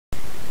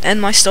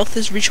and my stealth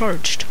is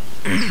recharged.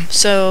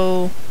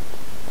 So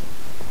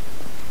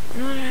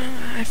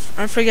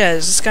I forget,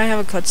 does this guy have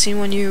a cutscene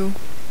when you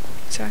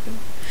attack him?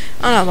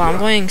 I don't know, but I'm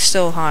going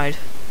still hide.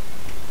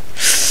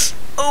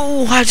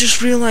 Oh, I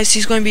just realized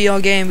he's going to be all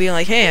gay and be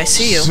like, hey, I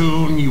see you.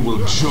 Soon you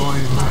will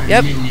join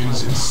my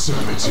minions in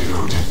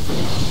servitude.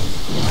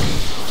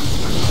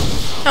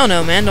 Oh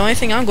no, man, the only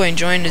thing I'm going to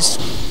join is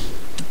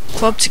the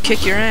club to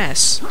kick your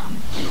ass.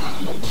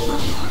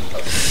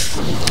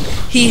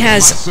 He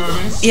has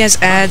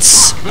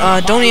ads,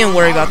 don't even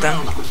worry about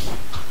them.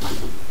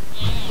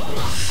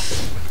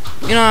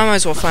 You know, I might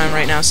as well fight him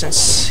right now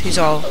since he's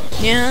all,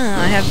 yeah,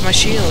 I have my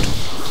shield.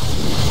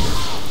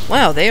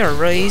 Wow, they are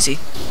really easy.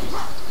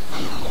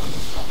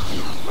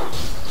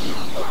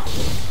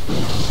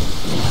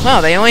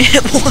 Wow, they only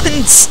hit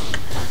once.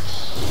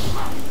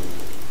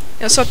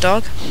 Yeah, what's up,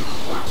 dog?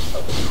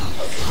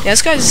 Yeah,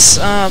 this guy's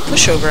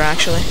pushover,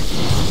 actually.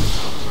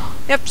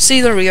 Yep, see,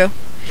 there we go.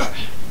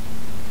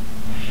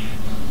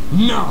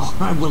 No,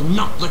 I will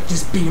not let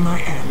this be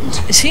my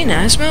end. Is he an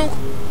Asmo?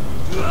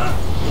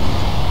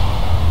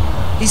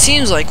 He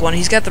seems like one.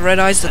 He's got the red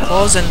eyes, the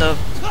claws, and the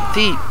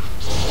feet.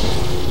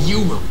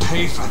 You will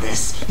pay for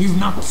this. You've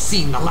not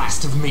seen the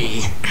last of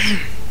me.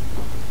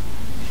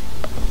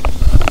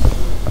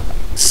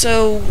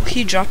 So,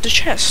 he dropped a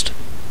chest.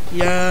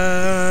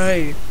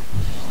 Yay!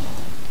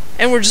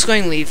 And we're just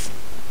going to leave.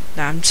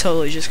 Nah, I'm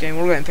totally just kidding.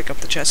 We're going to pick up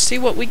the chest. See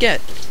what we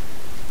get.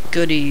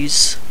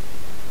 Goodies.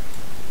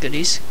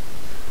 Goodies.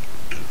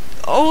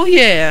 Oh,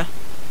 yeah.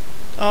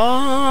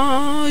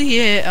 Oh,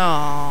 yeah.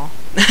 Aw.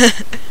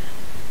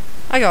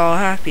 I got all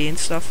happy and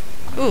stuff.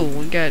 Ooh,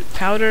 we got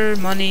powder,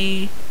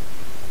 money.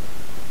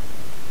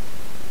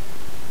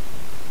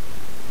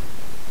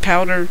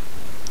 Powder.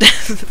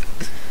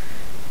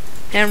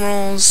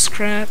 Emeralds,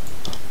 crap.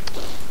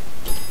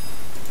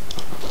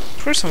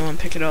 First I'm gonna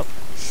pick it up.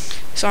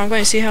 So I'm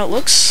going to see how it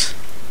looks.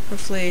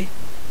 Hopefully.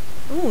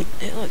 Ooh,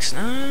 it looks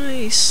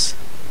nice.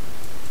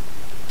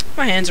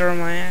 My hands are on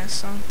my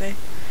ass, aren't they?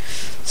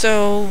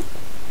 So,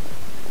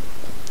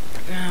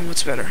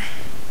 what's better?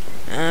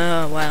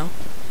 Oh, wow.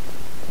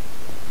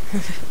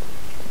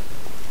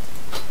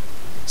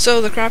 So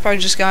the crap I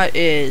just got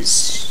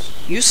is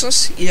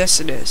useless? Yes,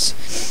 it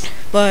is.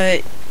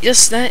 But,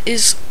 yes, that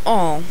is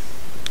all.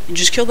 You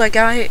just killed that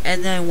guy,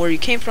 and then where you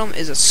came from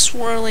is a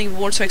swirling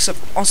vortex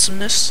of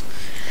awesomeness.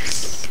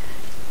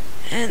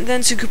 And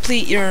then to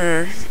complete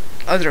your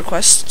other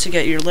quest, to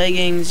get your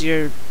leggings,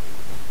 your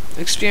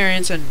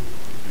experience, and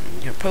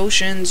your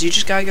potions, you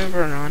just gotta go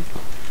Veron.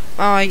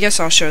 Well, I guess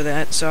I'll show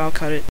that, so I'll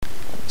cut it.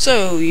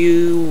 So,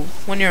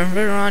 when you're in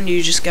Veron,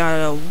 you just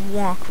gotta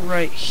walk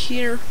right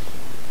here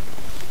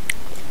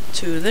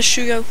to this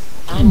Shugo.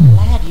 I'm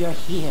glad you're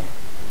here.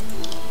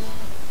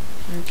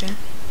 Okay.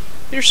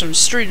 Here's some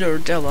street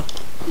Ordella.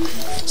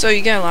 So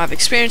you get a lot of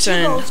experience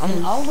and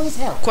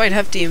quite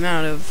hefty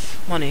amount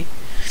of money.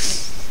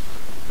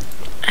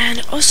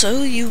 And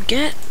also you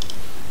get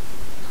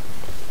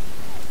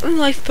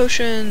life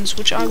potions,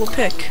 which I will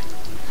pick.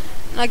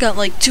 I got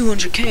like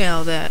 200k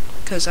out of that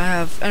because I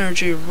have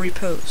energy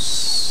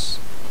repose.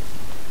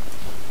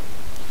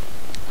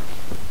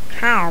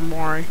 How,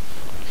 boy?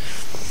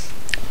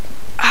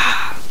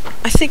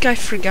 I think I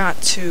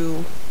forgot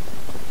to.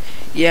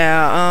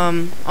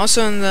 Yeah,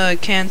 also in the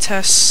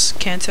Cantus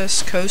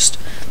coast,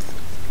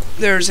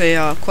 there's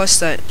a quest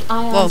that,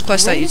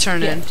 quest that you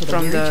turn in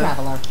from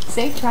the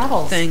Safe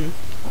travels. thing.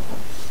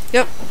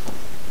 Yep.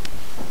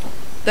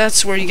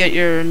 That's where you get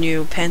your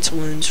new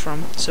pantaloons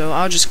from, so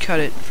I'll just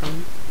cut it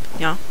from,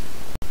 yeah.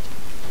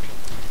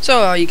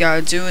 So all you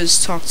gotta do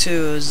is talk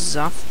to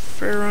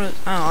Zafira.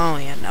 Oh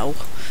yeah, no.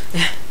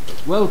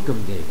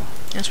 Welcome, Gaga.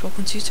 Yes,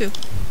 welcome to you too.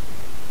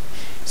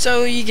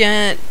 So you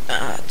get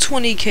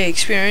 20k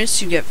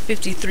experience, you get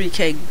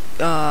 53k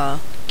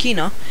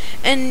Kina,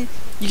 and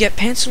you get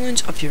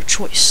pantaloons of your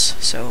choice.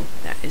 So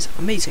that is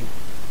amazing.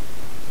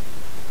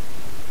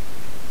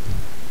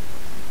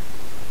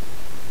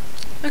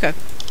 Okay.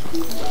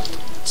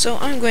 So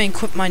I'm going to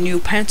equip my new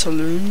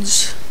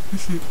pantaloons.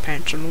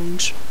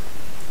 Pantaloons.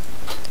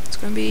 It's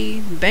gonna be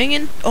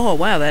banging. Oh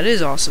wow, that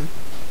is awesome.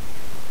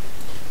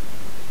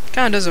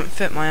 Kinda doesn't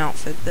fit my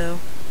outfit though.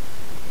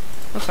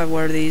 What if I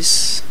wear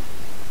these?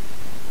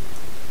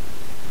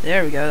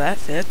 There we go, that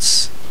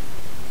fits.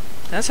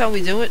 That's how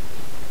we do it.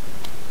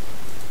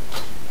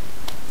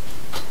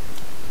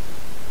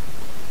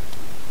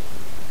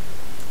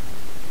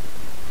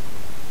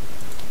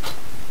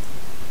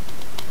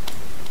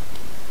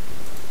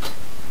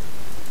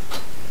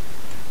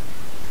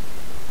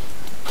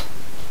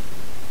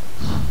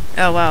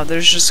 Oh wow,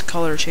 there's just a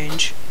color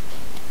change.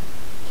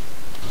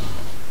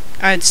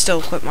 I'd still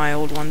equip my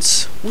old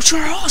ones, which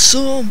are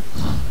awesome!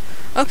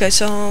 Okay,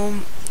 so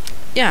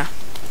yeah.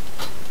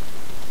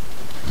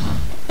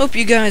 Hope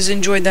you guys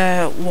enjoyed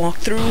that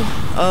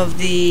walkthrough of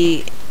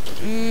the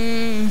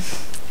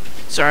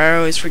sorry, I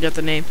always forget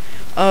the name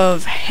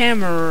of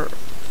haramel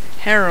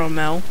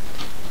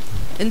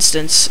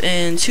instance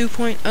in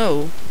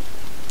 2.0.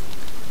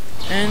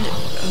 And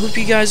I hope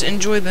you guys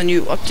enjoy the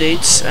new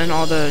updates and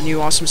all the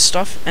new awesome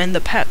stuff and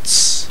the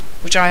pets,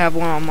 which I have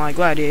one on my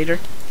gladiator.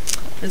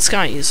 It's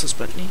kind of useless,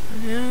 but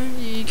yeah,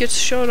 you get to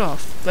show it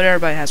off. But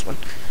everybody has one.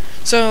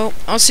 So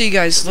I'll see you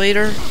guys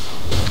later.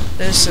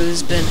 This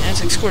has been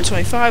Antic Score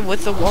 25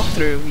 with the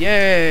walkthrough.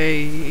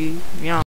 Yay! Yeah.